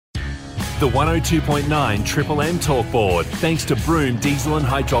The 102.9 Triple M Talk Board, thanks to Broome Diesel and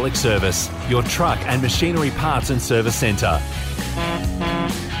Hydraulic Service, your truck and machinery parts and service centre.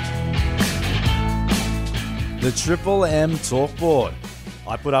 The Triple M Talk Board.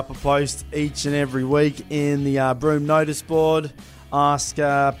 I put up a post each and every week in the Broome Notice Board, ask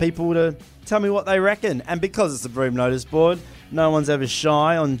people to tell me what they reckon. And because it's the Broome Notice Board, no one's ever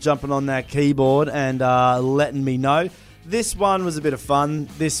shy on jumping on that keyboard and letting me know. This one was a bit of fun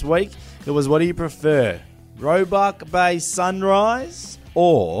this week. It was, what do you prefer? Roebuck Bay sunrise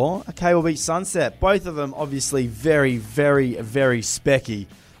or a Cable Beach sunset? Both of them obviously very, very, very specky.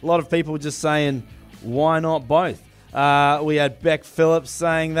 A lot of people just saying, why not both? We had Beck Phillips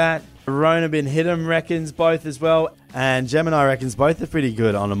saying that. Rona Bin Hidden reckons both as well. And Gemini reckons both are pretty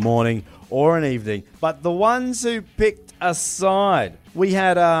good on a morning or an evening. But the ones who picked a side, we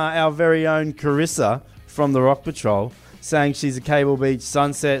had our very own Carissa from the Rock Patrol saying she's a Cable Beach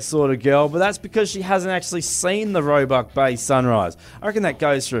sunset sort of girl, but that's because she hasn't actually seen the Roebuck Bay sunrise. I reckon that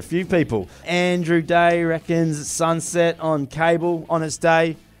goes for a few people. Andrew Day reckons sunset on Cable on its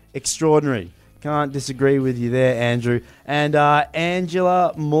day, extraordinary. Can't disagree with you there, Andrew. And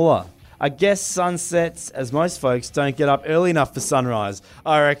Angela Muller. I guess sunsets, as most folks, don't get up early enough for sunrise.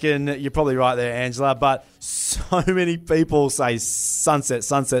 I reckon you're probably right there, Angela, but so many people say sunset,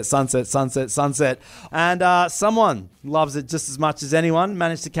 sunset, sunset, sunset, sunset. And someone loves it just as much as anyone.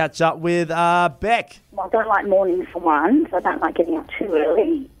 Managed to catch up with Beck. Well, I don't like mornings for one, so I don't like getting up too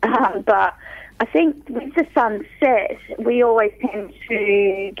early. But I think with the sunset, we always tend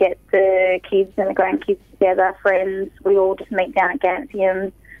to get the kids and the grandkids together, friends. We all just meet down at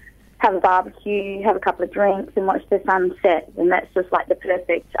Ganthium, have a barbecue, have a couple of drinks and watch the sunset. And that's just like the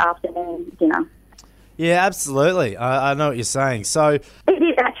perfect afternoon dinner. Yeah, absolutely. I know what you're saying. So it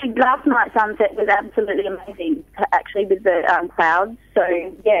is actually, last night's sunset was absolutely amazing, actually, with the clouds. So,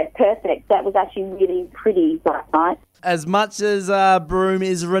 yeah, perfect. That was actually really pretty last night. As much as Broome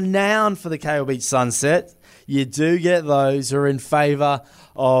is renowned for the Cable Beach sunset, you do get those who are in favour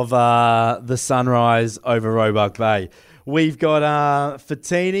of the sunrise over Roebuck Bay. We've got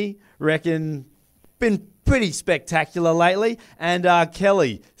Fatini, reckon, been pretty spectacular lately. And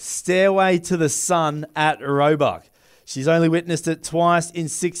Kelly, Stairway to the Sun at Roebuck. She's only witnessed it twice in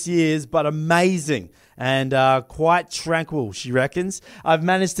 6 years, but amazing and quite tranquil, she reckons. I've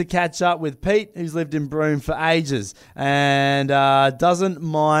managed to catch up with Pete, who's lived in Broome for ages and doesn't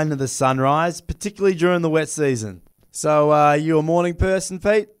mind the sunrise, particularly during the wet season. So you a morning person,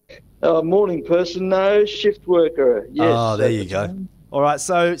 Pete? Morning person, no. Shift worker, yes. Oh, there you go. All right,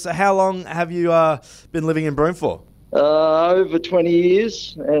 so how long have you been living in Broome for? Over 20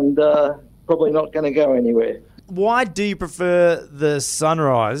 years and probably not going to go anywhere. Why do you prefer the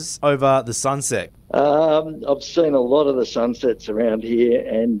sunrise over the sunset? I've seen a lot of the sunsets around here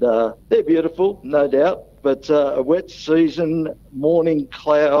and they're beautiful, no doubt. But a wet season, morning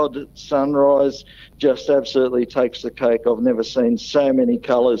cloud sunrise just absolutely takes the cake. I've never seen so many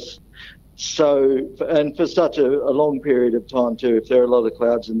colours. So, and for such a long period of time too, if there are a lot of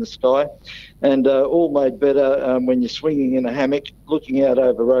clouds in the sky. And all made better when you're swinging in a hammock, looking out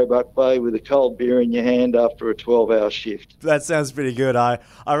over Roebuck Bay with a cold beer in your hand after a 12-hour shift. That sounds pretty good. I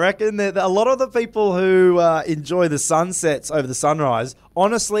reckon that a lot of the people who enjoy the sunsets over the sunrise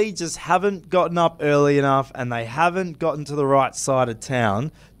honestly just haven't gotten up early enough and they haven't gotten to the right side of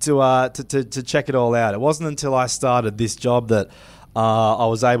town to check it all out. It wasn't until I started this job that I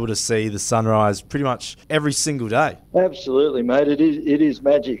was able to see the sunrise pretty much every single day. Absolutely, mate. It is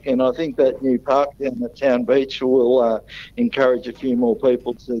magic, and I think that new park down at Town Beach will encourage a few more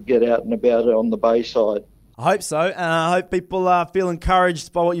people to get out and about on the bayside. I hope so, and I hope people feel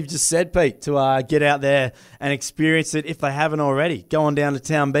encouraged by what you've just said, Pete, to get out there and experience it if they haven't already. Go on down to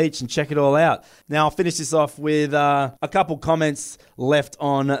Town Beach and check it all out. Now, I'll finish this off with a couple comments left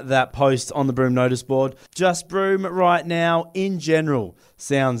on that post on the Broome Notice Board. Just Broome right now, in general,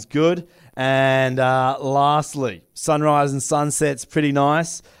 sounds good. And lastly, sunrise and sunset's pretty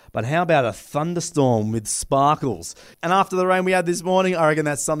nice. But how about a thunderstorm with sparkles? And after the rain we had this morning, I reckon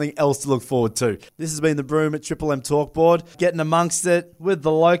that's something else to look forward to. This has been the Broome at Triple M Talk Board, getting amongst it with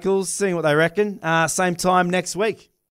the locals, seeing what they reckon. Same time next week.